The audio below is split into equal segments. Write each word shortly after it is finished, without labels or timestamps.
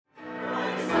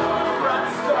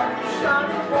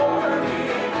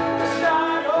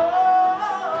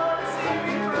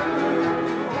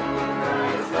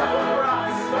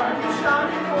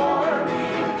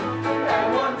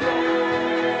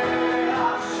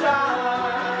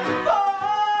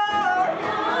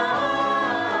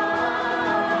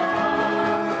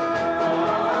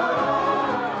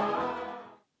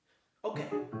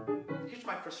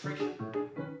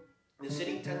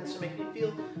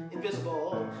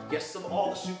Yes, of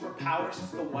all the superpowers,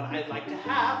 it's the one I'd like to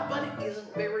have, but it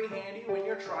isn't very handy when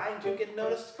you're trying to get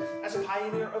noticed as a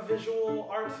pioneer of visual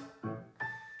art.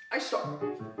 I start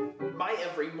my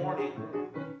every morning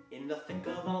in the thick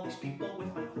of all these people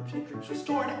with my hopes and dreams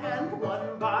restored, and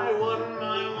one by one,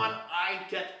 I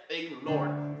get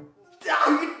ignored.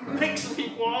 It makes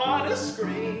me want to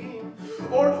scream,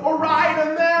 or write a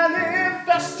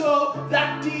manifesto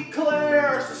that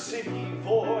declares the city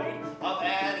void of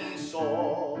any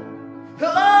soul.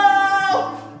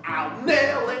 Oh, I'll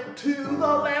nail it to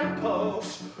the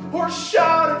lamppost, or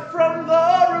shout it from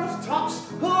the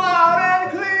rooftops loud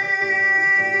and clear.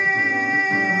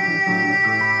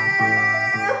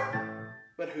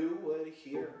 But who would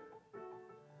hear?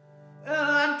 And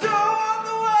I don't want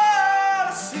the world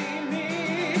to see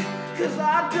me, 'cause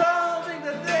I don't think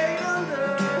that they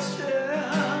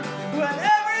understand. When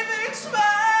everything's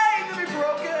made to be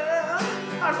broken,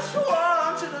 I just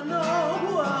want you to know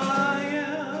who I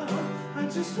am. I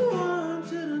just want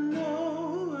you to know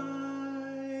who I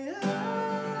am.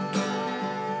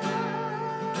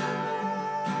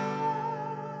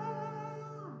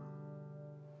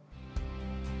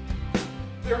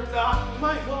 They're not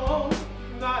my own.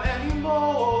 Not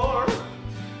anymore,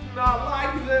 not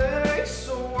like they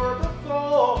were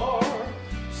before.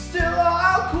 Still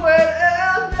I'll quit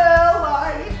and they're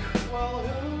like, well,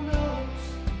 who knows,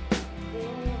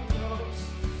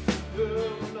 who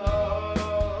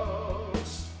knows.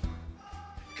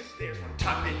 'Cause there's one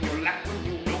time in your life when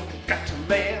you know you've got to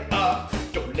man up.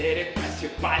 Don't let it pass you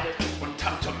by, there's just one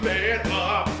time to man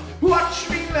up. Watch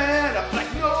me man up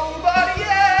like nobody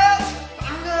else.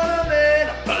 I'm gonna man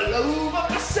up all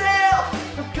over myself.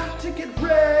 I've got to get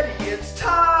ready, it's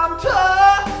time to